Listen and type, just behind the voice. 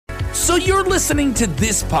So you're listening to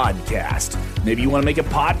this podcast. Maybe you want to make a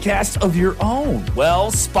podcast of your own.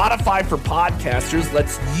 Well, Spotify for Podcasters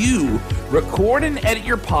lets you record and edit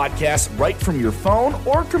your podcast right from your phone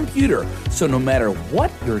or computer. So no matter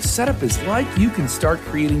what your setup is like, you can start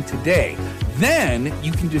creating today. Then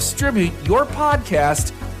you can distribute your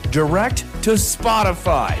podcast direct to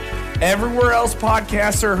Spotify. Everywhere else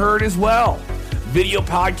podcasts are heard as well. Video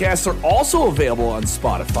podcasts are also available on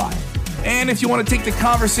Spotify. And if you want to take the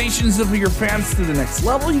conversations of your fans to the next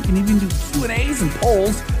level, you can even do Q&As and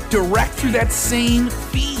polls direct through that same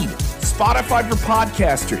feed. Spotify for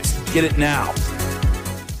Podcasters. Get it now.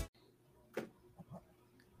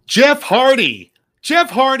 Jeff Hardy.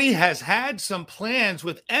 Jeff Hardy has had some plans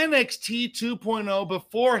with NXT 2.0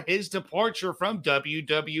 before his departure from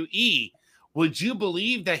WWE. Would you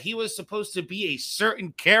believe that he was supposed to be a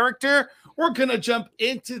certain character? We're going to jump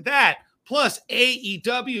into that. Plus,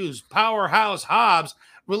 AEW's powerhouse Hobbs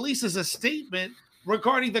releases a statement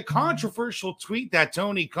regarding the controversial tweet that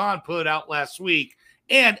Tony Khan put out last week.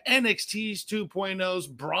 And NXT's 2.0's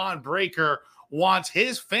Braun Breaker wants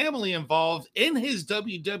his family involved in his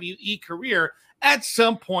WWE career at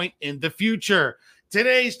some point in the future.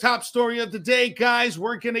 Today's top story of the day, guys,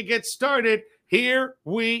 we're going to get started. Here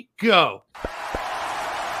we go. Watch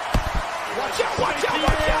out, watch out,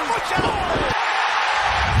 watch out, watch out!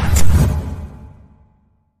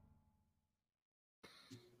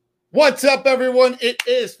 What's up, everyone? It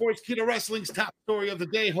is Sportskeeda Wrestling's top story of the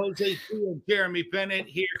day. Jose C. and Jeremy Bennett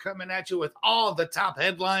here coming at you with all the top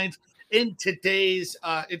headlines in today's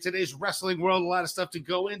wrestling world. A lot of stuff to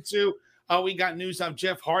go into. We got news on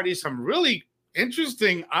Jeff Hardy, some really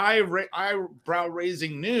interesting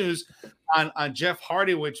eyebrow-raising news on Jeff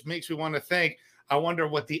Hardy, which makes me want to think, I wonder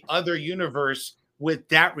what the other universe with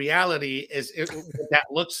that reality what that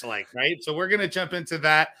looks like, right? So we're going to jump into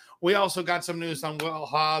that. We also got some news on Will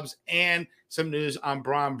Hobbs and some news on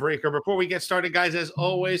Braun Breaker. Before we get started, guys, as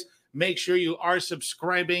always, make sure you are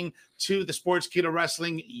subscribing to the Sportskeeda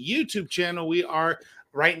Wrestling YouTube channel. We are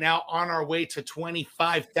right now on our way to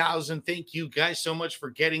 25,000. Thank you guys so much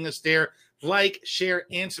for getting us there. Like, share,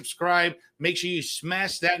 and subscribe. Make sure you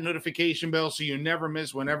smash that notification bell so you never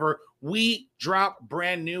miss whenever we drop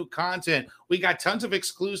brand new content. We got tons of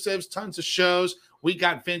exclusives, tons of shows. We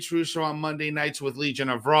got Vince Russo on Monday nights with Legion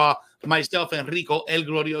of Raw. Myself, Enrico El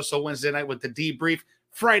Glorioso, Wednesday night with The Debrief.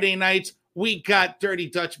 Friday nights, we got Dirty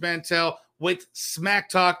Dutch Mantel with Smack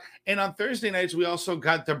Talk. And on Thursday nights, we also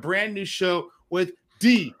got the brand new show with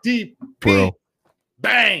DDP. Bro.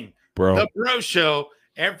 Bang. Bro. The Bro Show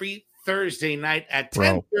every Thursday night at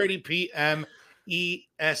 10:30 p.m.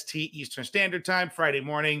 EST Eastern Standard Time, Friday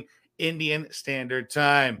morning Indian Standard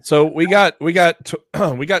Time. So we got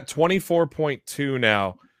 24.2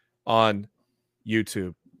 now on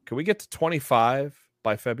YouTube. Can we get to 25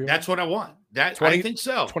 by February? That's what I want. 20, I think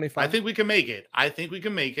so. 25. I think we can make it. I think we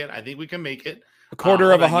can make it. A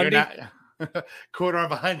quarter of a hundred. Quarter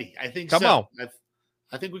of a hundred. I think Come so. on.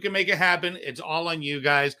 I think we can make it happen. It's all on you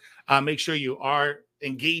guys. Make sure you are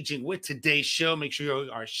engaging with today's show. Make sure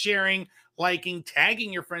you are sharing, liking,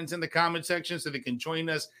 tagging your friends in the comment section so they can join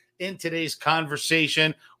us in today's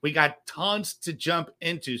conversation. We got tons to jump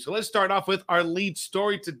into. So let's start off with our lead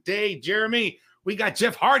story today. Jeremy, we got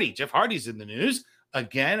Jeff Hardy. Jeff Hardy's in the news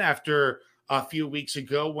again after a few weeks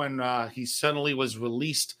ago when he suddenly was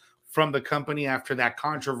released from the company after that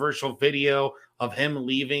controversial video of him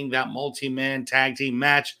leaving that multi-man tag team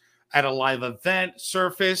match at a live event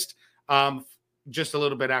surfaced. Just a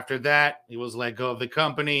little bit after that, he was let go of the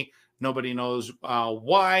company. Nobody knows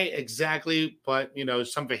why exactly, but,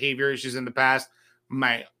 some behavior issues in the past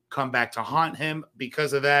might come back to haunt him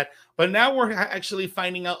because of that. But now we're actually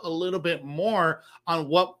finding out a little bit more on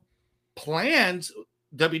what plans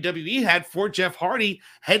WWE had for Jeff Hardy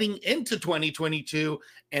heading into 2022.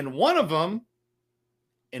 And one of them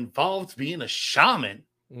involved being a shaman.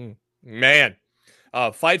 Man.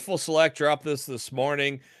 Fightful Select dropped this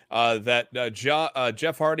morning that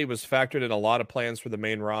Jeff Hardy was factored in a lot of plans for the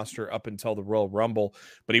main roster up until the Royal Rumble,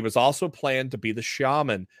 but he was also planned to be the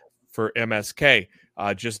shaman for MSK.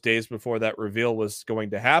 Just days before that reveal was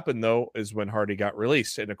going to happen, though, is when Hardy got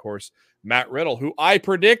released. And, of course, Matt Riddle, who I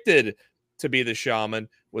predicted to be the shaman,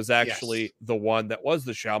 was actually the one that was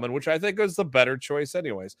the shaman, which I think was the better choice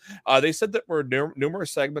anyways. They said that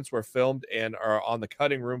numerous segments were filmed and are on the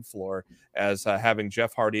cutting room floor as having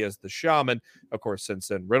Jeff Hardy as the shaman. Of course, since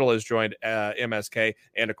then, Riddle has joined MSK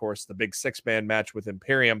and, of course, the big six-man match with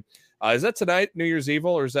Imperium. Is that tonight, New Year's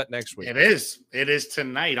Evil, or is that next week? It is. It is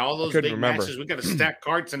tonight. All those big matches. We got a stacked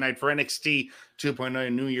card tonight for NXT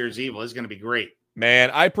 2.0 New Year's Evil. It's going to be great.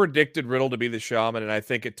 Man, I predicted Riddle to be the Shaman, and I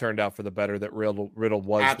think it turned out for the better that Riddle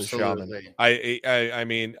was Absolutely. the Shaman. I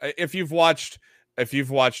mean, if you've watched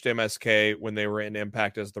MSK when they were in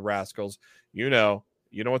Impact as the Rascals, you know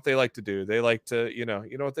what they like to do. They like to, you know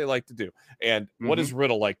what they like to do. And what does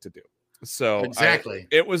Riddle like to do? So exactly,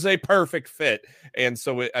 it was a perfect fit. And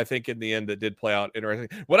so I think in the end it did play out interesting.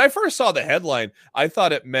 When I first saw the headline, I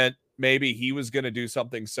thought it meant maybe he was going to do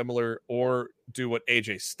something similar or do what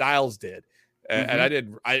AJ Styles did. And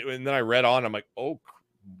and then I read on, I'm like, oh,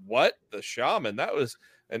 what? The Shaman? That was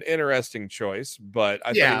an interesting choice, but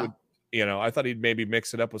I thought he would, I thought he'd maybe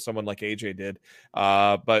mix it up with someone like AJ did.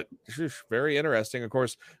 But very interesting. Of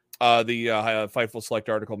course, the Fightful Select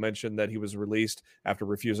article mentioned that he was released after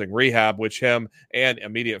refusing rehab, which him and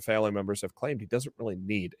immediate family members have claimed he doesn't really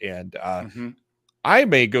need. And I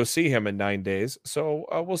may go see him in 9 days, so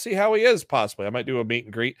we'll see how he is. Possibly, I might do a meet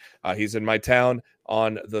and greet. He's in my town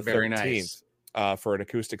on the 13th for an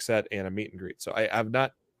acoustic set and a meet and greet. So I have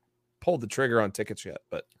not pulled the trigger on tickets yet,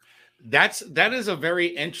 but that is a very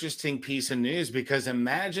interesting piece of news, because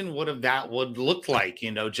imagine what that would look like,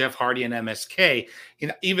 Jeff Hardy and MSK,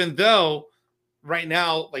 even though right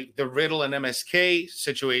now, like the Riddle and MSK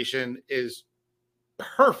situation is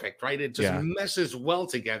perfect, right? It just meshes well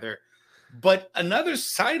together. But another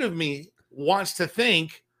side of me wants to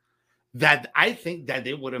think that I think that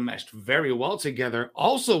they would have meshed very well together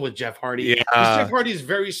also with Jeff Hardy. Yeah. Jeff Hardy is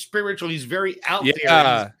very spiritual. He's very out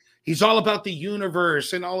there. He's all about the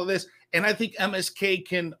universe and all of this. And I think MSK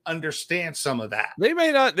can understand some of that. They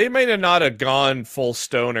may not have gone full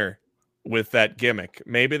stoner with that gimmick.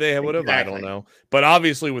 Maybe they would have. Exactly. I don't know. But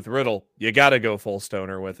obviously with Riddle, you got to go full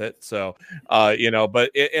stoner with it. So,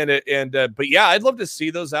 but yeah, I'd love to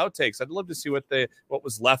see those outtakes. I'd love to see what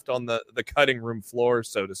was left on the cutting room floor,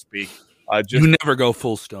 so to speak. You never go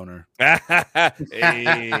full stoner. Not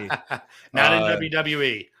in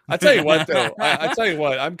WWE. I tell you what, though. I tell you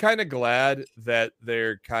what. I'm kind of glad that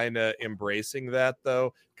they're kind of embracing that,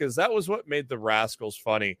 though, because that was what made the Rascals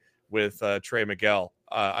funny with Trey Miguel.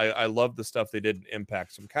 I love the stuff they did in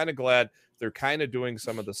Impact. So I'm kind of glad they're kind of doing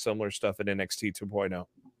some of the similar stuff in NXT 2.0.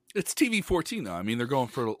 It's TV 14, though. I mean, they're going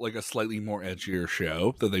for like a slightly more edgier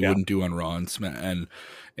show that they wouldn't do on Raw and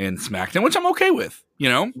SmackDown, which I'm okay with.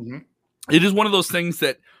 It is one of those things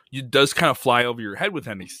that does kind of fly over your head with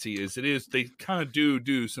NXT. They kind of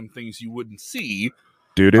do some things you wouldn't see.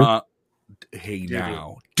 Doo-doo? Hey,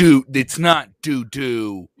 now. Dude, it's not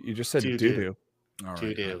doo-doo. You just said doo-doo. All right.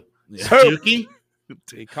 Doo-doo. Dookie?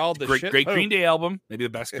 He called the great Green Day album. Maybe the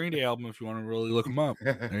best Green Day album if you want to really look them up.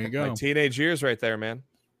 There you go. My teenage years right there, man.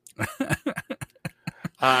 Chris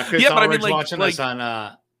but I mean, watching us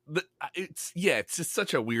on... it's just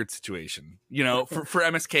such a weird situation, for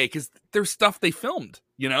MSK, because there's stuff they filmed,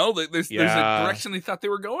 there's a direction they thought they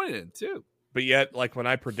were going in too. But yet, like when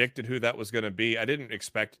I predicted who that was going to be, I didn't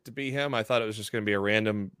expect it to be him. I thought it was just going to be a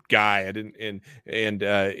random guy. I didn't,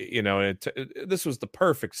 this was the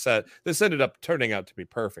perfect set. This ended up turning out to be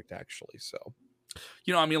perfect, actually. So,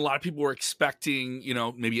 I mean, a lot of people were expecting,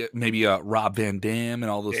 maybe Rob Van Dam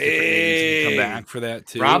and all those different names to come back for that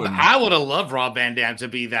too. I would have loved Rob Van Dam to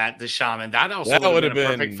be the Shaman. That would have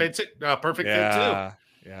been a perfect fit too.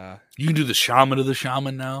 Yeah, you can do the Shaman of the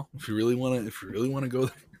Shaman now if you really want to go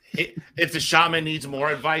there. If the Shaman needs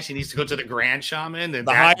more advice, he needs to go to the Grand Shaman. And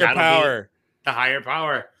the higher power. The higher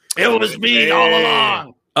power. It was me all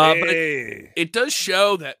along. But it does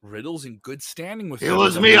show that Riddle's in good standing with him. It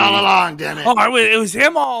was me all along, damn it. Oh, it was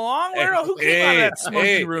him all along? Who came out of that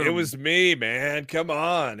smoking room? It was me, man. Come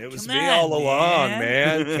on. It was me all along,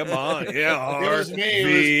 man. Come on. Yeah, it was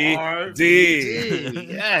me. RVD.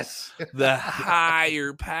 Yes. The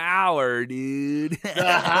higher power, dude.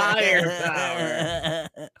 The higher power.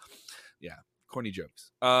 Yeah. Corny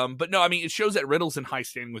jokes. But no, I mean, it shows that Riddle's in high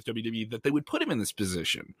standing with WWE, that they would put him in this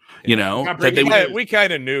position. We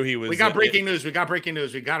kind of knew he was. We got breaking news. We got breaking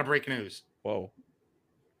news. Whoa.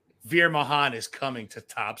 Veer Mahan is coming to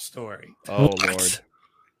Top Story. Oh, what? Lord.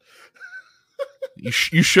 You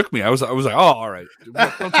shook me. I was like, oh, all right.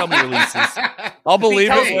 Don't tell me releases. I'll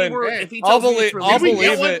believe it when. I'll believe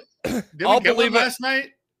it. Did we get one last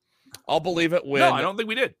night? I'll believe it when. No, I don't think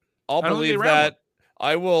we did. I'll believe that.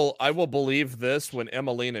 I will believe this when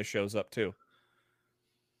Emelina shows up too.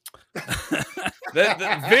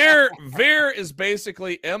 Veer is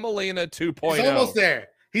basically Emelina 2.0. He's almost there.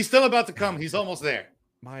 He's still about to come. He's almost there.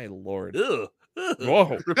 My Lord. Ugh.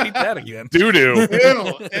 Whoa. Repeat that again. Doo-doo.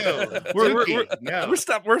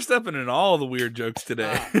 We're stepping in all the weird jokes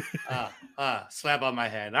today. Slap on my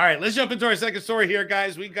head. All right, let's jump into our second story here,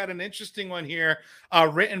 guys. We got an interesting one here,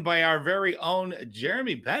 written by our very own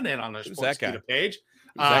Jeremy Bennett on the Sportskeeda page.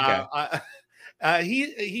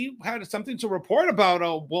 he had something to report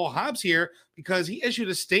about Will Hobbs here, because he issued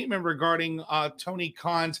a statement regarding Tony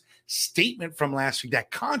Khan's statement from last week,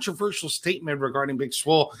 that controversial statement regarding Big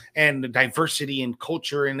Swole and the diversity and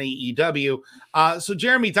culture in AEW. So,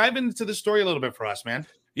 Jeremy, dive into the story a little bit for us, man.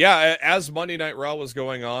 Yeah, as Monday Night Raw was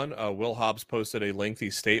going on, Will Hobbs posted a lengthy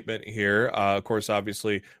statement here. Of course,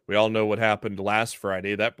 obviously, we all know what happened last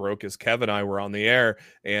Friday. That broke as Kev and I were on the air,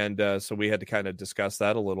 and so we had to kind of discuss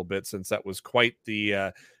that a little bit, since that was quite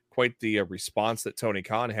the response that Tony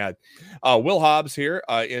Khan had. Will Hobbs here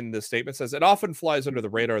in the statement says, "It often flies under the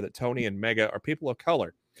radar that Tony and Mega are people of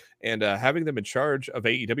color, and having them in charge of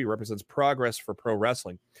AEW represents progress for pro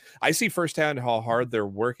wrestling. I see firsthand how hard they're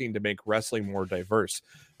working to make wrestling more diverse.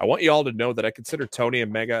 I want you all to know that I consider Tony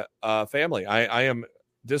and Mega family. I am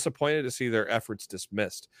disappointed to see their efforts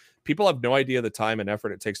dismissed. People have no idea the time and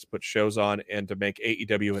effort it takes to put shows on and to make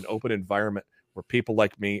AEW an open environment where people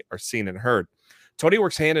like me are seen and heard. Tony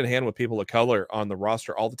works hand in hand with people of color on the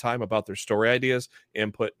roster all the time about their story ideas,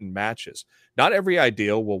 input, and matches. Not every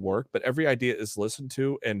idea will work, but every idea is listened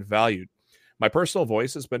to and valued. My personal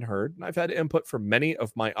voice has been heard, and I've had input from many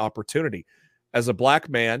of my opportunity. As a black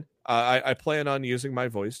man, I plan on using my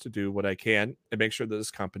voice to do what I can and make sure that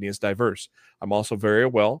this company is diverse. I'm also very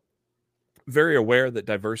aware that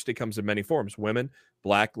diversity comes in many forms: women,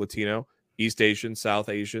 black, Latino, East Asian,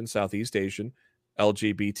 Southeast Asian,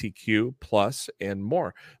 LGBTQ plus, and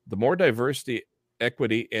more. The more diversity,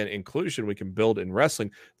 equity, and inclusion we can build in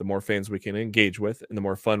wrestling, the more fans we can engage with and the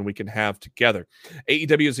more fun we can have together.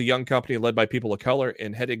 AEW is a young company led by people of color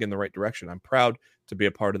and heading in the right direction. I'm proud to be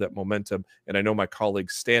a part of that momentum, and I know my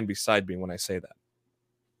colleagues stand beside me when I say that."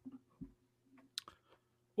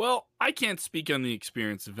 Well, I can't speak on the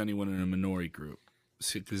experience of anyone in a minority group,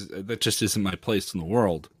 because that just isn't my place in the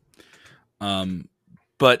world.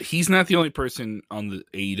 But he's not the only person on the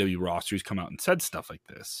AEW roster who's come out and said stuff like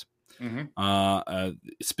this. Mm-hmm.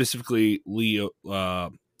 Specifically, Leo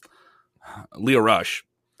Rush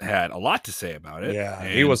had a lot to say about it. Yeah,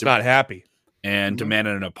 he was not happy and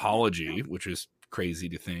demanded an apology, which is crazy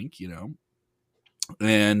to think,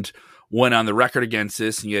 and went on the record against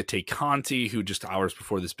this. And you had Tay Conti, who just hours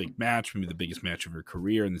before this big match, maybe the biggest match of her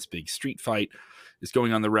career in this big street fight, is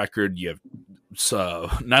going on the record. You have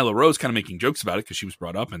Nyla Rose kind of making jokes about it because she was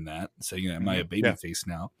brought up in that, saying that am I a babyface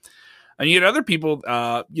now? And you had other people,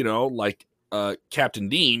 like Captain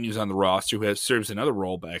Dean, who's on the roster, who serves another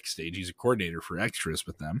role backstage. He's a coordinator for extras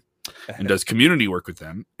with them and does community work with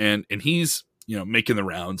them. And he's, making the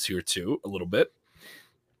rounds here too a little bit.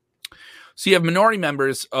 So you have minority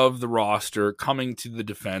members of the roster coming to the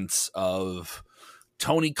defense of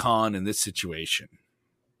Tony Khan in this situation.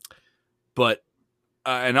 But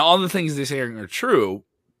and all the things they say are true,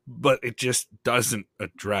 but it just doesn't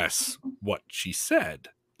address what she said.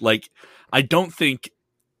 Like, I don't think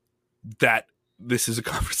that this is a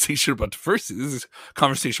conversation about diversity. This is a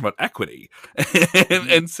conversation about equity.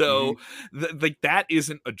 and so that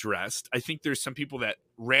isn't addressed. I think there's some people that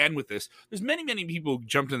ran with this. There's many, many people who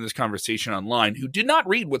jumped in this conversation online who did not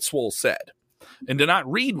read what Swole said and did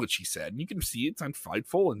not read what she said. And you can see it's on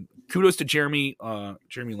Fightful. And kudos to Jeremy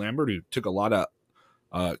Lambert, who took a lot of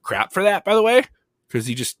crap for that, by the way, because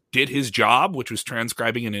he just did his job, which was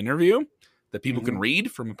transcribing an interview that people can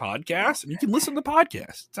read from a podcast, and you can listen to the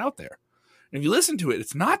podcast. It's out there. And if you listen to it,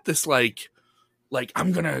 it's not this like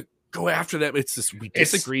I'm going to go after them. It's this, we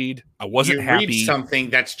disagreed. I wasn't happy. You read something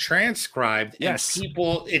that's transcribed, yes, and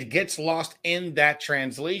it gets lost in that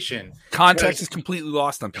translation. Context is completely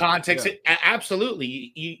lost on people. Context,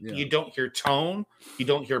 absolutely. You don't hear tone. You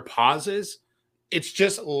don't hear pauses. It's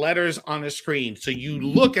just letters on a screen. So you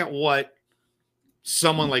look at what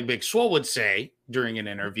someone like Big Swole would say during an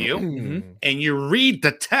interview, and you read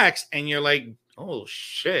the text, and you're like, oh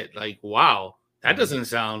shit, like, wow, that doesn't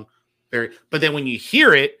sound very, but then when you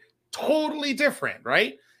hear it, totally different,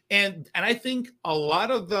 right? And I think a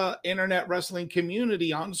lot of the internet wrestling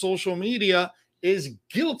community on social media is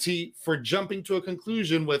guilty for jumping to a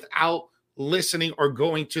conclusion without listening or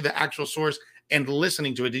going to the actual source and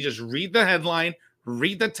listening to it. They just read the headline,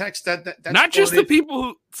 read the text that's not just the people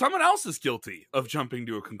who, someone else is guilty of jumping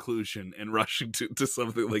to a conclusion and rushing to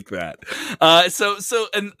something like that.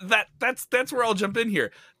 And that's where I'll jump in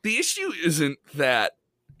here. The issue isn't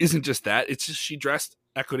just that. It's just she addressed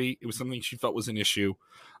equity. It was something she felt was an issue.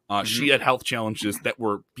 She had health challenges that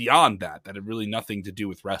were beyond that had really nothing to do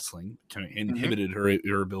with wrestling, kind of inhibited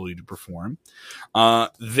her ability to perform.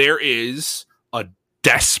 There is a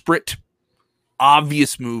desperate,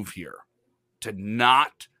 obvious move here to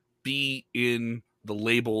not be in the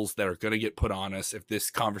labels that are going to get put on us if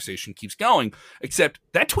this conversation keeps going, except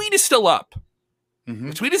that tweet is still up.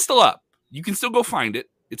 The tweet is still up. You can still go find it.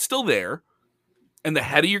 It's still there. And the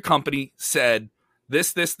head of your company said,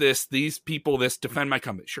 this, these people, this, defend my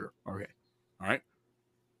company. Sure. Okay. All right.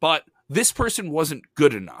 But this person wasn't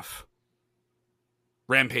good enough.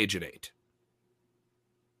 Rampage at 8.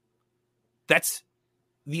 That's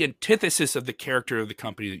the antithesis of the character of the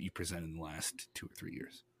company that you presented in the last 2 or 3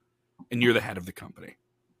 years. And you're the head of the company.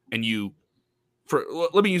 And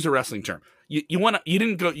let me use a wrestling term. You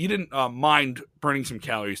didn't mind burning some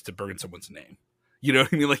calories to burn someone's name. You know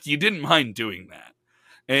what I mean? Like, you didn't mind doing that.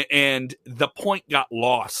 And the point got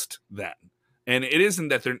lost then. And it isn't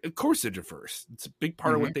that of course they're diverse. It's a big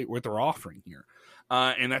part of what they're offering here.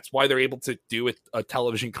 And that's why they're able to do a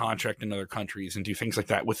television contract in other countries and do things like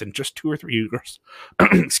that within just 2 or 3 years.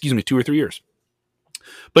 Excuse me, 2 or 3 years.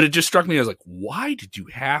 But it just struck me as like, why did you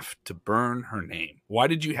have to burn her name? Why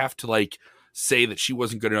did you have to like say that she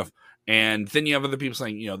wasn't good enough? And then you have other people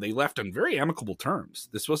saying, they left on very amicable terms.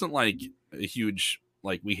 This wasn't like a huge,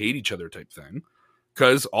 like, we hate each other type thing.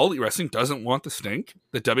 Because All Elite Wrestling doesn't want the stink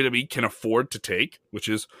that WWE can afford to take, which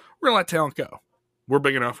is, we're going to let talent go. We're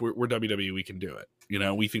big enough. We're WWE. We can do it.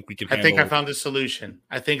 We think we can. I think I found the solution.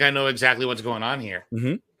 I think I know exactly what's going on here.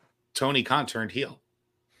 Mm-hmm. Tony Khan turned heel.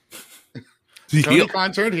 Tony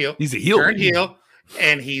Khan turned heel. He's a heel. Turned heel.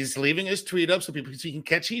 And he's leaving his tweet up so he can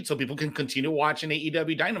catch heat, so people can continue watching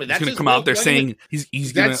AEW Dynamite. He's going to come out there saying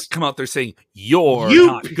he's going to come out there saying you're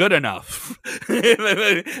not good enough. He's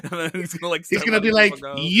going to be like,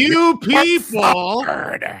 you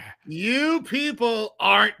people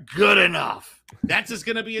aren't good enough. That's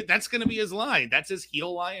going to be his line. That's his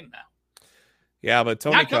heel line now. Yeah, but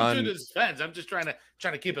Tony Khan, to his defense. I'm just trying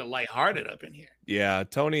to keep it lighthearted up in here. Yeah,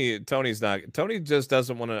 Tony's not. Tony just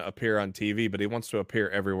doesn't want to appear on TV, but he wants to appear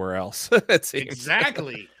everywhere else.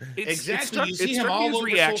 Exactly. Exactly. You see him all over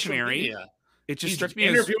reactionary. Social media. It just struck me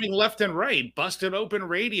interviewing left and right, Busted Open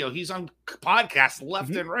Radio. He's on podcasts left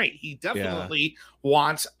and right. He definitely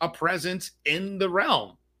wants a presence in the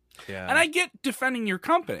realm. Yeah, and I get defending your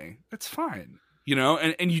company. That's fine,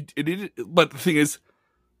 and you did it. But the thing is,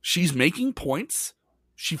 she's making points.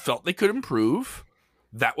 She felt they could improve.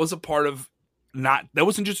 That was a part of that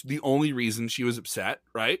wasn't just the only reason she was upset,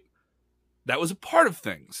 right? That was a part of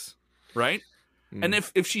things, right? And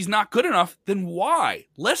if she's not good enough, then why?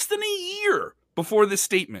 Less than a year before this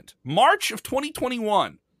statement, March of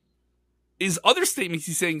 2021, is other statements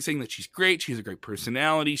he's saying that she's great, she has a great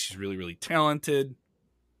personality, she's really, really talented.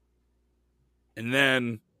 And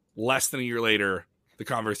then less than a year later, the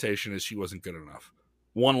conversation is she wasn't good enough.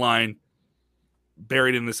 One line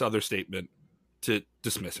buried in this other statement to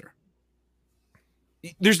dismiss her.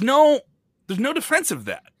 There's no defense of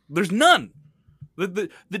that. There's none. The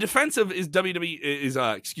defensive is WWE is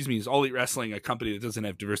All Elite Wrestling, a company that doesn't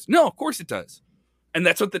have diversity. No, of course it does. And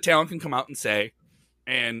that's what the talent can come out and say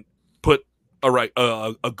and put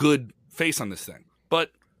a good face on this thing.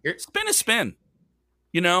 But spin is spin.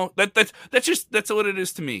 That's what it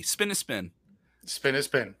is to me. Spin is spin. Spin is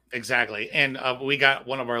spin. Exactly. And we got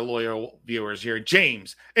one of our loyal viewers here,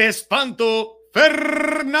 James Espanto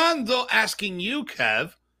Fernando, asking you,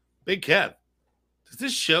 Kev, Big Kev, does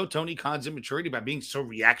this show Tony Khan's immaturity by being so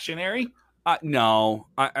reactionary? No.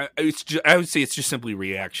 I would say it's just simply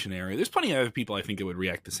reactionary. There's plenty of other people I think that would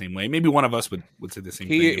react the same way. Maybe one of us would say the same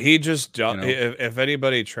thing. He just, if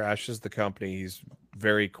anybody trashes the company, he's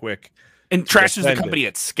very quick. And trashes the company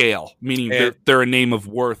at scale, meaning they're a name of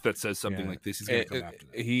worth that says something like this. He's going to come after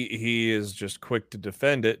that. He is just quick to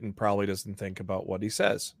defend it and probably doesn't think about what he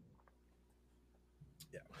says.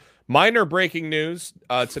 Yeah. Minor breaking news.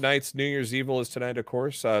 Tonight's New Year's Evil is tonight, of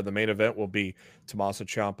course. The main event will be Tommaso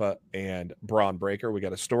Ciampa and Braun Breaker. We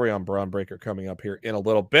got a story on Braun Breaker coming up here in a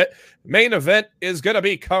little bit. Main event is going to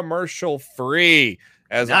be commercial free.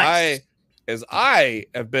 As I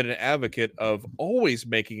have been an advocate of always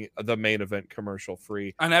making the main event commercial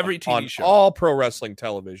free on every TV show, all pro wrestling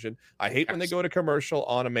television. I hate when they go to commercial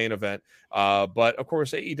on a main event, but of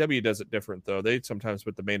course AEW does it different though. They sometimes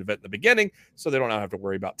put the main event in the beginning, so they don't have to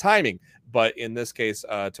worry about timing. But in this case,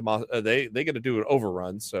 they get to do an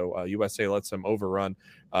overrun, so USA lets them overrun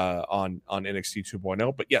on NXT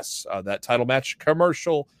 2.0. But yes, that title match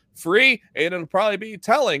commercial free, and it'll probably be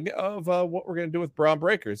telling of what we're going to do with Braun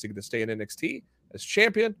Breaker. Is he going to stay in NXT as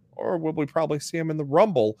champion, or will we probably see him in the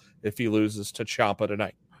Rumble if he loses to Ciampa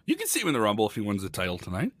tonight? You can see him in the Rumble if he wins the title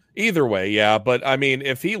tonight. Either way, yeah. But I mean,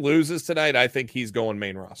 if he loses tonight, I think he's going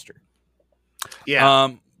main roster. Yeah.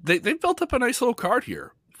 They built up a nice little card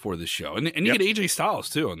here for this show, and you get AJ Styles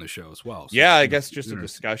too on the show as well. So yeah, I guess just a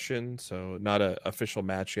discussion, so not an official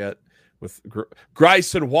match yet with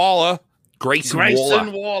Grayson Waller.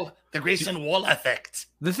 Grayson Wall. The Grayson Wall effect.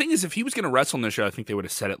 The thing is, if he was going to wrestle on the show, I think they would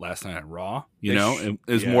have said it last night on Raw. It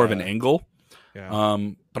was more of an angle. Yeah.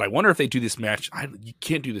 But I wonder if they do this match. You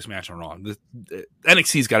can't do this match on Raw.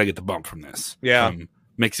 NXT's got to get the bump from this. Yeah. From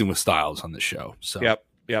mixing with Styles on the show. So Yep.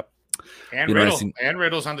 And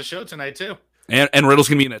Riddle's on the show tonight too. And Riddle's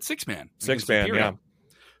going to be in that 6-man. Yeah.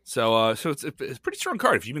 So it's a pretty strong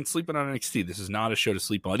card. If you've been sleeping on NXT, this is not a show to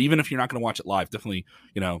sleep on. Even if you're not going to watch it live, definitely,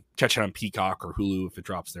 catch it on Peacock or Hulu if it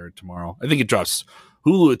drops there tomorrow. I think it drops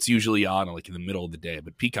Hulu. It's usually on like in the middle of the day,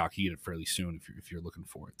 but Peacock, you get it fairly soon if you're looking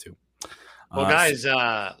for it too. Well, guys,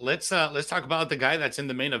 let's talk about the guy that's in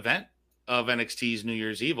the main event of NXT's New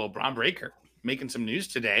Year's Eve, Braun Breaker, making some news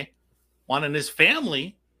today, wanting his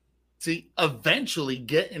family to eventually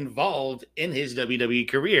get involved in his WWE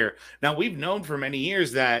career. Now, we've known for many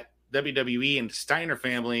years that WWE and Steiner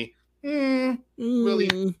family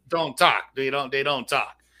really don't talk. They don't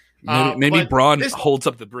talk. Maybe Braun holds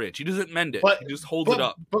up the bridge. He doesn't mend it. He just holds it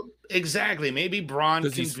up. But exactly. Maybe Braun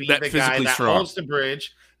can be that the guy that strong. holds the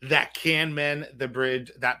bridge, that can mend the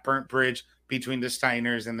bridge, that burnt bridge between the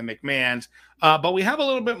Steiners and the McMahons. But we have a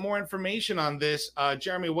little bit more information on this.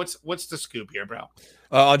 Jeremy, what's the scoop here, bro?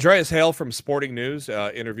 Andreas Hale from Sporting News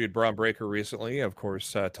interviewed Braun Breaker recently, of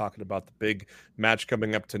course, talking about the big match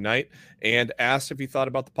coming up tonight, and asked if he thought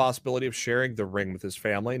about the possibility of sharing the ring with his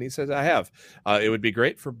family. And he says, I have. It would be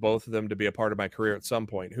great for both of them to be a part of my career at some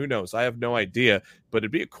point. Who knows? I have no idea, but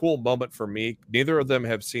it'd be a cool moment for me. Neither of them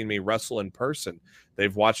have seen me wrestle in person.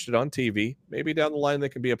 They've watched it on TV. Maybe down the line they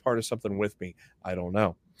can be a part of something with me. I don't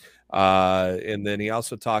know. And then he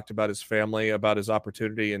also talked about his family, about his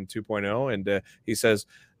opportunity in 2.0. And he says,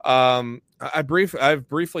 I've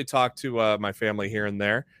briefly talked to my family here and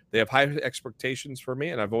there. They have high expectations for me,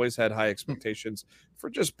 and I've always had high expectations for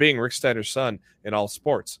just being Rick Steiner's son in all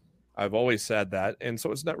sports. I've always said that, and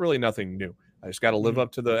so it's not really nothing new. I just got to live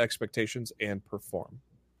up to the expectations and perform.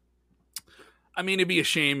 I mean, it'd be a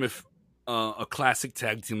shame if a classic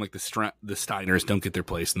tag team like the Steiners don't get their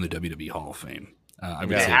place in the WWE Hall of Fame.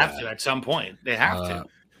 They have to at some point. They have to.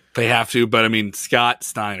 They have to, but I mean, Scott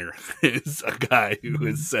Steiner is a guy who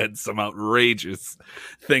has said some outrageous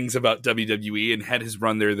things about WWE and had his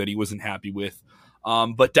run there that he wasn't happy with.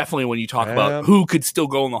 But definitely when you talk about who could still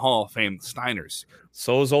go in the Hall of Fame, the Steiners.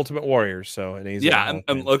 So is Ultimate Warrior. So and he's and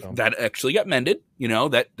look, that actually got mended.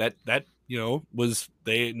 That was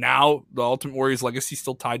the Ultimate Warrior's legacy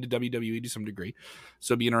still tied to WWE to some degree.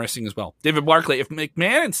 So it'd be interesting as well. David Barclay, if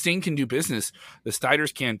McMahon and Sting can do business, the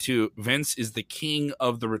Steiners can too. Vince is the king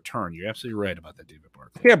of the return. You're absolutely right about that, David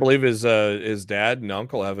Barclay. I can't believe his dad and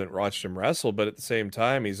uncle haven't watched him wrestle, but at the same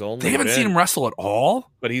time, they haven't seen him wrestle at all.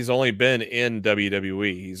 But he's only been in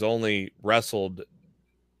WWE. He's only wrestled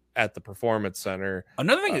at the Performance Center.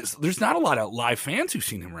 Another thing is, there's not a lot of live fans who've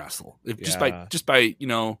seen him wrestle. Just by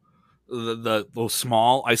the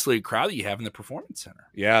small isolated crowd that you have in the Performance Center.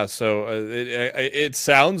 Yeah, so it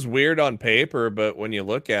sounds weird on paper, but when you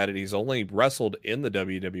look at it, he's only wrestled in the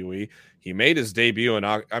WWE. He made his debut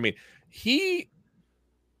he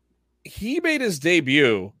made his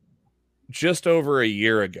debut just over a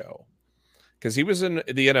year ago because he was in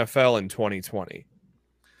the NFL in 2020.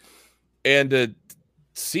 And to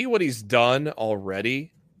see what he's done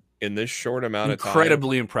already in this short amount of time.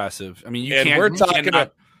 Incredibly impressive. I mean,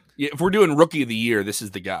 if we're doing Rookie of the Year, this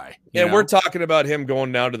is the guy. And we're talking about him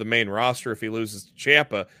going down to the main roster if he loses to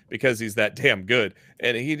Ciampa because he's that damn good.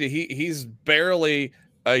 And he's barely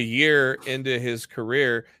a year into his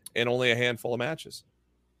career and only a handful of matches.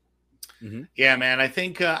 Mm-hmm. Yeah, man. I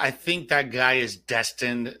think that guy is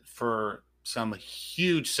destined for some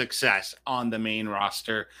huge success on the main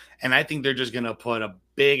roster. And I think they're just going to put a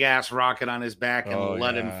big ass rocket on his back and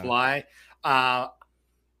let him fly.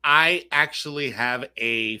 I actually have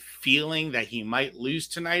a feeling that he might lose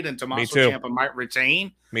tonight and Tommaso Ciampa might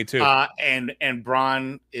retain. Me too. And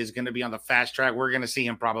Braun is going to be on the fast track. We're going to see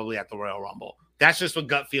him probably at the Royal Rumble. That's just a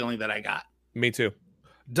gut feeling that I got. Me too.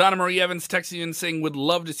 Donna Marie Evans texting in saying would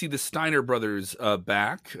love to see the Steiner brothers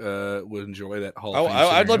back. Would enjoy that Hall of Fame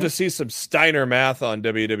I'd love to see some Steiner math on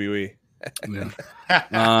WWE.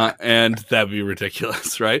 And that'd be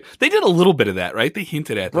ridiculous, right? They did a little bit of that, right? They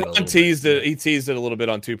hinted at that. He teased it a little bit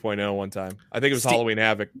on 2.0 one time. I think it was Halloween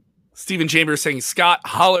Havoc. Stephen Chambers saying, Scott,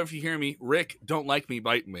 holler if you hear me. Rick, don't like me,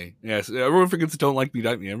 bite me. Yes, everyone forgets don't like me,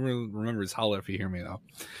 bite me. Everyone remembers holler if you hear me, though.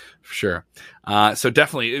 For sure. So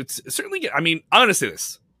definitely, it's certainly, I'm going to say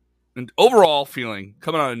this. An overall feeling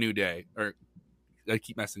coming on a new day, or I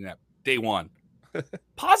keep messing up, day one.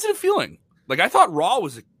 Positive feeling. Like, I thought Raw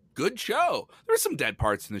was good show. There's some dead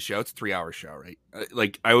parts in the show. It's a 3-hour show, right?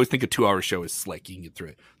 Like, I always think a 2-hour show is slick. You can get through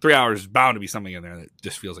it. 3 hours is bound to be something in there that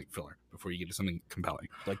just feels like filler before you get to something compelling.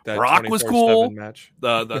 Like that Brock was cool. Match.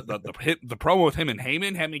 The promo with him and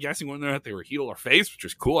Heyman had me guessing whether or not they were heel or face, which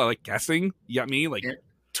was cool. I like guessing. You got me? Like,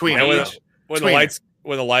 Tweener.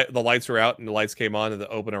 When the lights were out and the lights came on in the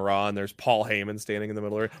open of Raw, and there's Paul Heyman standing in the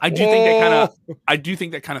middle of it. I do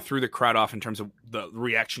think that kind of threw the crowd off in terms of the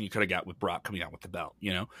reaction you could have got with Brock coming out with the belt,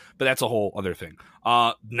 you know. But that's a whole other thing.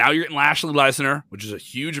 Now you're getting Lashley Lesnar, which is a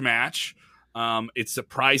huge match. It's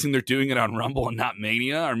surprising they're doing it on Rumble and not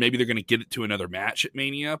Mania, or maybe they're going to get it to another match at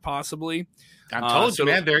Mania, possibly. I told you,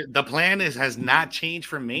 man. The plan has not changed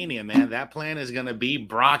for Mania, man. That plan is going to be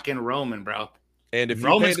Brock and Roman, bro. And if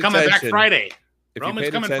Roman's coming back Friday. If you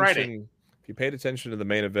paid attention to the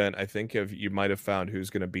main event, I think you might have found who's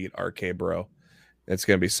going to beat RK Bro. It's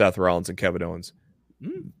going to be Seth Rollins and Kevin Owens.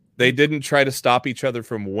 They didn't try to stop each other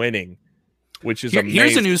from winning, which is amazing.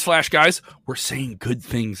 Here's a news flash, guys. We're saying good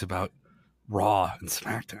things about Raw and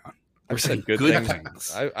SmackDown. We're saying good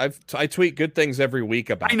things. I tweet good things every week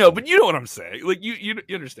about. I know, but you know what I'm saying. Like you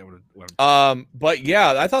understand what I'm saying. But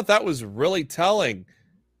yeah, I thought that was really telling.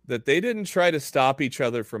 That they didn't try to stop each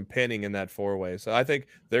other from pinning in that 4-way. So I think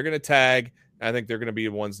they're going to tag. I think they're going to be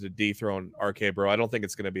the ones to dethrone RK Bro. I don't think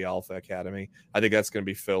it's going to be Alpha Academy. I think that's going to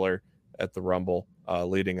be filler at the Rumble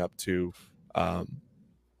leading up to.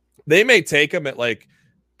 They may take them at like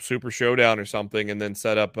Super Showdown or something and then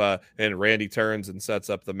set up and Randy turns and sets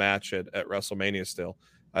up the match at WrestleMania still.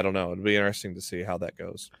 I don't know. It'll be interesting to see how that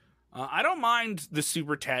goes. I don't mind the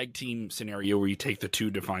super tag team scenario where you take the two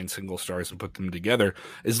defined single stars and put them together,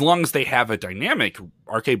 as long as they have a dynamic.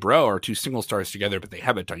 RK Bro are two single stars together, but they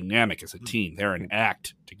have a dynamic as a team. They're an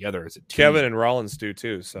act together as a team. Kevin and Rollins do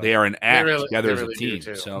too. So they are an act together as a team.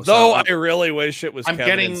 I really wish it was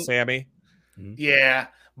Kevin and Sammy. Yeah.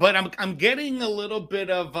 But I'm getting a little bit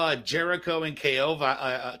of Jericho and KO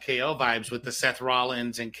vibes with the Seth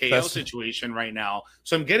Rollins and KO situation right now.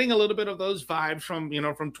 So I'm getting a little bit of those vibes from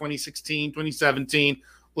 2016, 2017.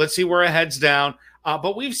 Let's see where it heads down.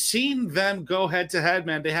 But we've seen them go head to head,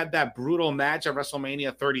 man. They had that brutal match at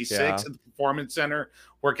WrestleMania 36 at the Performance Center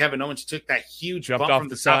where Kevin Owens took that huge bump from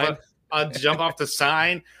the sign. Jump off the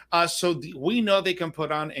sign. We know they can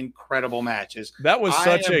put on incredible matches. That was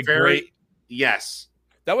such a great. Yes.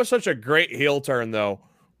 That was such a great heel turn, though,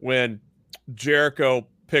 when Jericho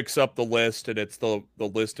picks up the list and it's the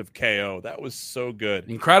list of KO. That was so good.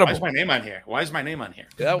 Incredible. Why is my name on here?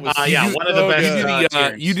 That was one of the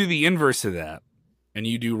best. You do the inverse of that, and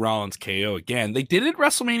you do Rollins KO again. They did it at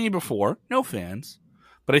WrestleMania before. No fans.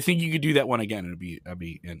 But I think you could do that one again, and I'd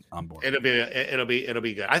be on board. It'll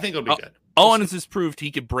be good. I think it'll be good. Owens has proved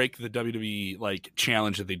he could break the WWE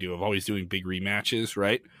challenge that they do of always doing big rematches,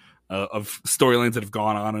 right? Of storylines that have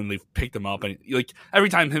gone on and they've picked them up, and every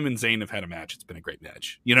time him and Zayn have had a match, it's been a great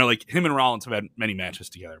match. Him and Rollins have had many matches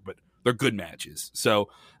together, but they're good matches. So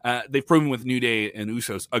they've proven with New Day and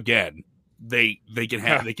Usos again they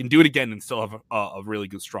can do it again and still have a really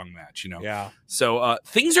good strong match. Yeah. So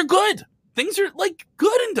things are good. Things are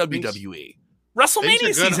good in WWE.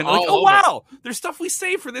 WrestleMania season, wow, there's stuff we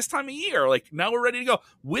save for this time of year. Now we're ready to go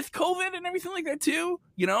with COVID and everything like that too.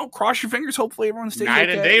 Cross your fingers. Hopefully everyone stays night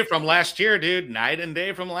and day from last year, dude. Night and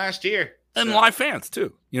day from last year, and live fans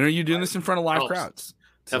too. You're doing this in front of live crowds.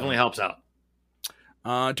 Definitely helps out.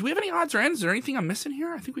 Do we have any odds or ends? Is there anything I'm missing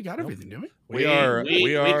here? I think we got everything, do we? We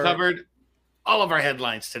covered all of our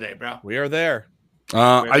headlines today, bro. We are there.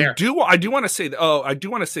 I do want to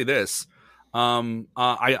say this.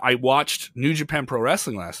 I watched New Japan Pro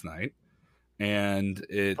Wrestling last night, and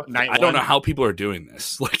I don't know how people are doing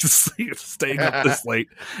this, staying up this late.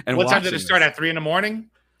 And what time did it start? At 3 in the morning?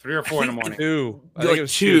 3 or 4 in the morning? 2. I think it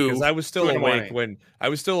was 2 because I was still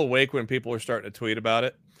awake when people were starting to tweet about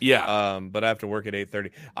it. Yeah. But I have to work at 8:30.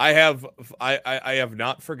 I have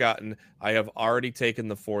not forgotten. I have already taken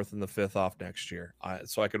the 4th and the 5th off next year,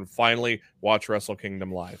 so I can finally watch Wrestle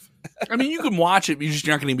Kingdom live. I mean, you can watch it, but you're just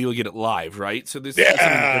not going to be able to get it live, right? So this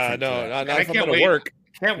I can't wait. Work.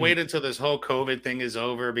 Can't wait until this whole COVID thing is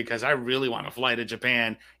over because I really want to fly to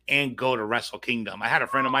Japan and go to Wrestle Kingdom. I had a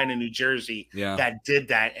friend of mine in New Jersey that did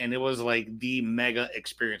that, and it was the mega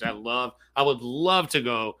experience. I would love to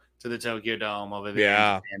go to the Tokyo Dome over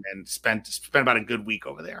there and spend about a good week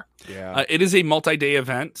over there. Yeah, it is a multi-day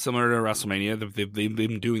event similar to WrestleMania. They've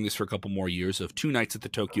been doing this for a couple more years of 2 nights at the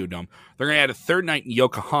Tokyo Dome. They're going to add a 3rd night in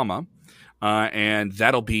Yokohama, and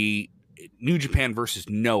that'll be New Japan versus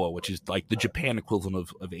Noah, which is like the Japan equivalent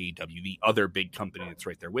of AEW, the other big company that's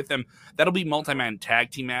right there with them. That'll be multi-man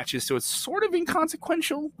tag team matches, so it's sort of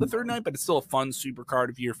inconsequential the third night, but it's still a fun super card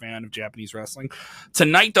if you're a fan of Japanese wrestling.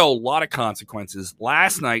 Tonight, though, a lot of consequences.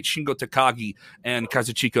 Last night, Shingo Takagi and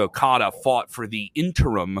Kazuchika Okada fought for the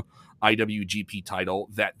interim IWGP title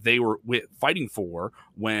that they were fighting for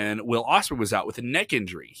when Will Ospreay was out with a neck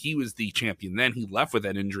injury. He was the champion then. He left with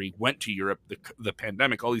that injury, went to Europe, the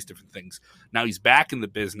pandemic, all these different things. Now he's back in the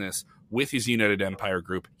business with his United Empire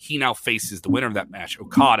group. He now faces the winner of that match,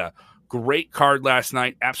 Okada. Great card last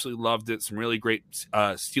night. Absolutely loved it. Some really great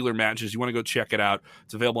Steeler matches. You want to go check it out.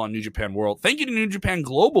 It's available on New Japan World. Thank you to New Japan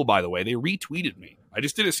Global, by the way. They retweeted me. I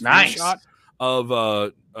just did a screenshot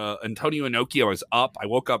of Antonio Inoki. I was up. I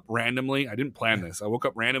woke up randomly. I didn't plan this. I woke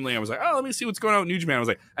up randomly. I was like, oh, let me see what's going on with New Japan. I was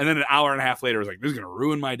like, and then an hour and a half later, I was like, this is going to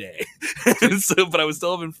ruin my day. But I was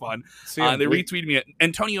still having fun. They retweeted me.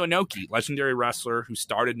 Antonio Inoki, legendary wrestler who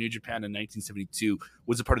started New Japan in 1972,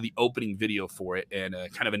 was a part of the opening video for it and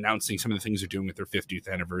kind of announcing some of the things they're doing with their 50th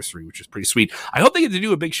anniversary, which is pretty sweet. I hope they get to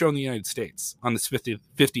do a big show in the United States on this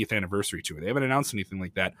 50th anniversary tour. They haven't announced anything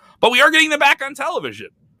like that, but we are getting them back on television,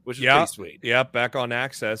 which is pretty sweet. Yeah, back on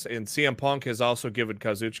Access. And CM Punk has also given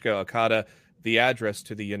Kazuchika Okada the address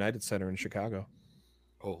to the United Center in Chicago.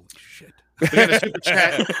 Holy shit. We got a super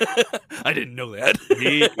chat. I didn't know that.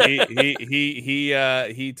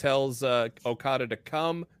 He tells Okada to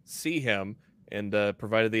come see him and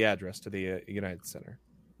provided the address to the United Center.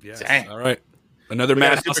 Yes. Dang. All right. Another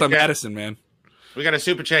Madhouse on Madison, man. We got a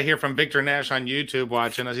super chat here from Victor Nash on YouTube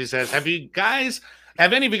watching us. He says, Have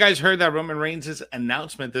any of you guys heard that Roman Reigns'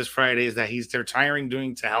 announcement this Friday is that he's retiring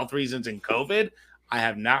due to health reasons and COVID? I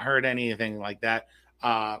have not heard anything like that.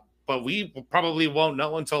 But we probably won't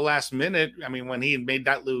know until last minute. I mean, when he made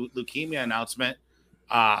that leukemia announcement,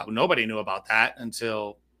 nobody knew about that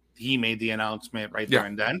until he made the announcement right there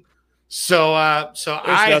and then. So I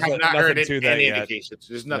have not heard any indications.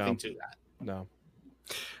 There's nothing to that. No.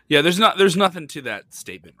 Yeah, there's nothing to that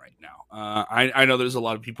statement right now. I know there's a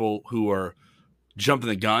lot of people who are jumping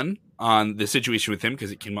the gun on the situation with him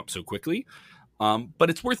because it came up so quickly. But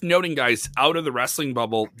it's worth noting, guys, out of the wrestling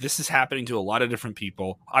bubble, this is happening to a lot of different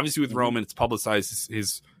people. Obviously, with Roman, it's publicized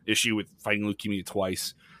his issue with fighting leukemia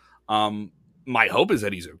twice. My hope is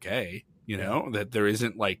that he's okay, that there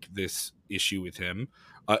isn't like this issue with him.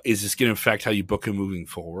 Is this going to affect how you book him moving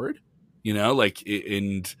forward?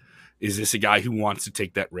 And is this a guy who wants to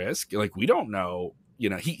take that risk? Like, we don't know.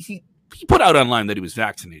 He put out online that he was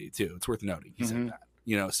vaccinated too. It's worth noting. He said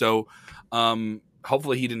that, so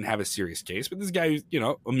hopefully he didn't have a serious case, but this guy,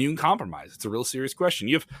 immune compromised. It's a real serious question.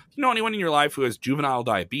 You know anyone in your life who has juvenile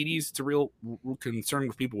diabetes? It's a real concern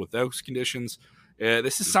with people with those conditions.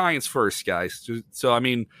 This is science first, guys. So, I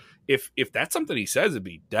mean, if that's something he says, it'd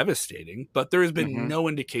be devastating, but there has been no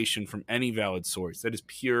indication from any valid source. That is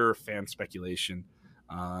pure fan speculation.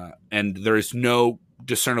 And there is no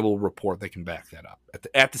discernible report that can back that up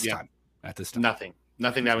at this time. At this time.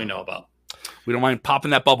 Nothing that we know about. We don't mind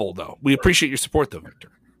popping that bubble, though. We appreciate your support, though, Victor.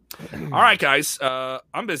 All right, guys.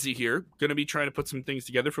 I'm busy here. Going to be trying to put some things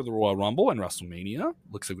together for the Royal Rumble and WrestleMania.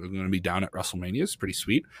 Looks like we're going to be down at WrestleMania. It's pretty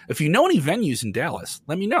sweet. If you know any venues in Dallas,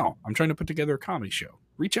 let me know. I'm trying to put together a comedy show.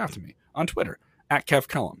 Reach out to me on Twitter,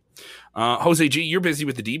 @KevCullum. Jose G, you're busy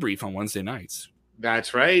with the debrief on Wednesday nights.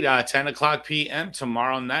 That's right. 10 o'clock p.m.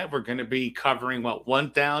 tomorrow night. We're going to be covering what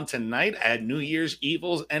went down tonight at New Year's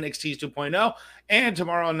Evil's NXT 2.0. And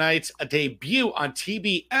tomorrow night's a debut on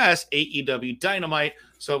TBS AEW Dynamite.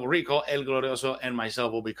 So Rico, El Glorioso, and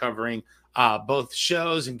myself will be covering both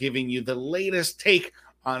shows and giving you the latest take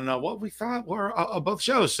on what we thought were both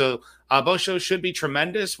shows. So both shows should be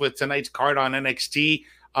tremendous with tonight's card on NXT.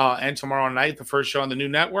 And tomorrow night, the first show on the new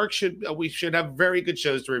network, we should have very good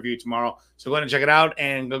shows to review tomorrow. So go ahead and check it out,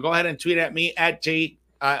 and go ahead and tweet at me at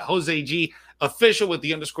Jose G official with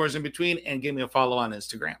the underscores in between, and give me a follow on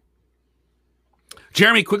Instagram.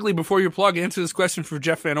 Jeremy, quickly before your plug, answer this question for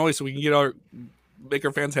Jeff Van Oy so we can make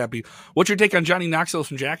our fans happy. What's your take on Johnny Knoxville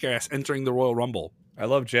from Jackass entering the Royal Rumble? I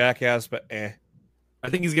love Jackass, but I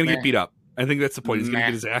think he's going to get beat up. I think that's the point. He's going to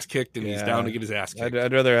get his ass kicked, and he's down to get his ass kicked.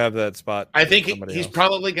 I'd rather have that spot. I think he's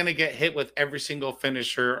probably going to get hit with every single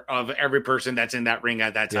finisher of every person that's in that ring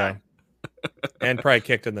at that time. Yeah. And probably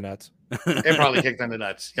kicked in the nuts. And probably kicked in the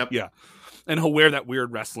nuts. Yep. Yeah. And he'll wear that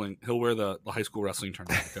weird wrestling. He'll wear the high school wrestling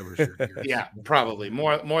tournament. Yeah, probably.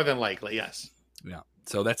 More than likely, yes. Yeah.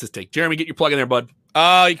 So that's his take. Jeremy, get your plug in there, bud.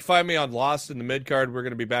 You can find me on Lost in the Midcard. We're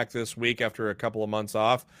going to be back this week after a couple of months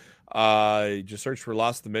off. Just search for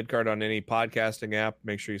Lost in the Midcard on any podcasting app.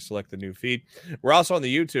 Make sure you select the new feed. We're also on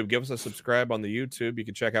the YouTube. Give us a subscribe on the YouTube. You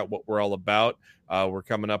can check out what we're all about. We're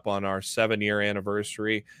coming up on our 7-year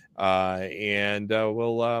anniversary. And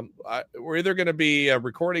we're either going to be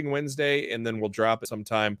recording Wednesday and then we'll drop it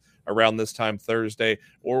sometime around this time Thursday,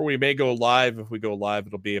 or we may go live. If we go live,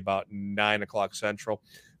 it'll be about 9 o'clock Central.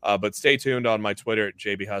 But stay tuned on my Twitter at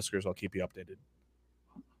JB Huskers. I'll keep you updated.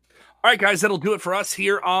 All right, guys, that'll do it for us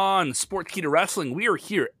here on Sportskeeda Wrestling. We are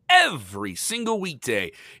here every single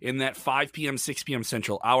weekday in that 5 p.m., 6 p.m.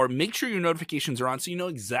 Central hour. Make sure your notifications are on so you know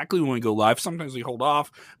exactly when we go live. Sometimes we hold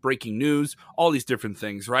off, breaking news, all these different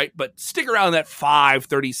things, right? But stick around that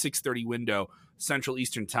 5:30, 6:30 window Central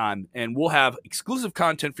Eastern Time, and we'll have exclusive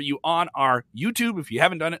content for you on our YouTube. If you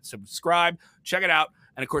haven't done it, subscribe, check it out.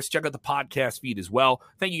 And, of course, check out the podcast feed as well.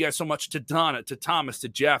 Thank you guys so much to Donna, to Thomas, to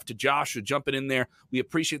Jeff, to Josh for jumping in there. We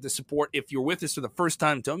appreciate the support. If you're with us for the first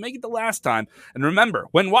time, don't make it the last time. And remember,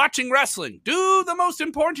 when watching wrestling, do the most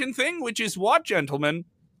important thing, which is what, gentlemen?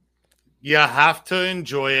 You have to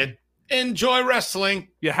enjoy it. Enjoy wrestling.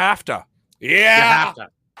 You have to. Yeah. You have to.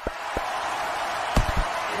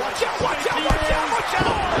 Watch out, watch out, watch out, watch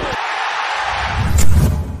out!